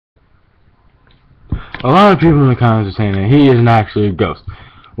A lot of people in the comments are saying that he isn't actually a ghost.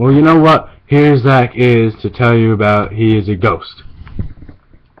 Well, you know what? Here Zach is to tell you about he is a ghost.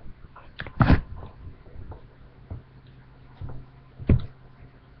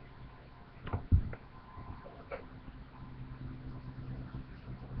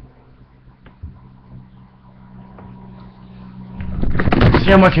 See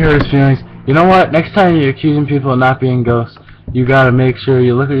how much you hurt his feelings? You know what? Next time you're accusing people of not being ghosts, you gotta make sure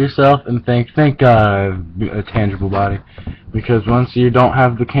you look at yourself and think, thank God I have a tangible body. Because once you don't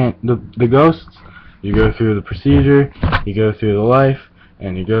have the ghosts, you go through the procedure, you go through the life,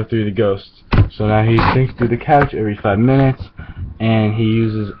 and you go through the ghosts. So now he thinks through the couch every 5 minutes, and he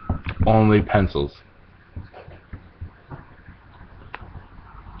uses only pencils.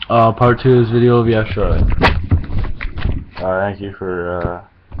 Part 2 of this video will be out shortly. Thank you for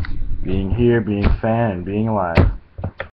being here, being a fan, and being alive.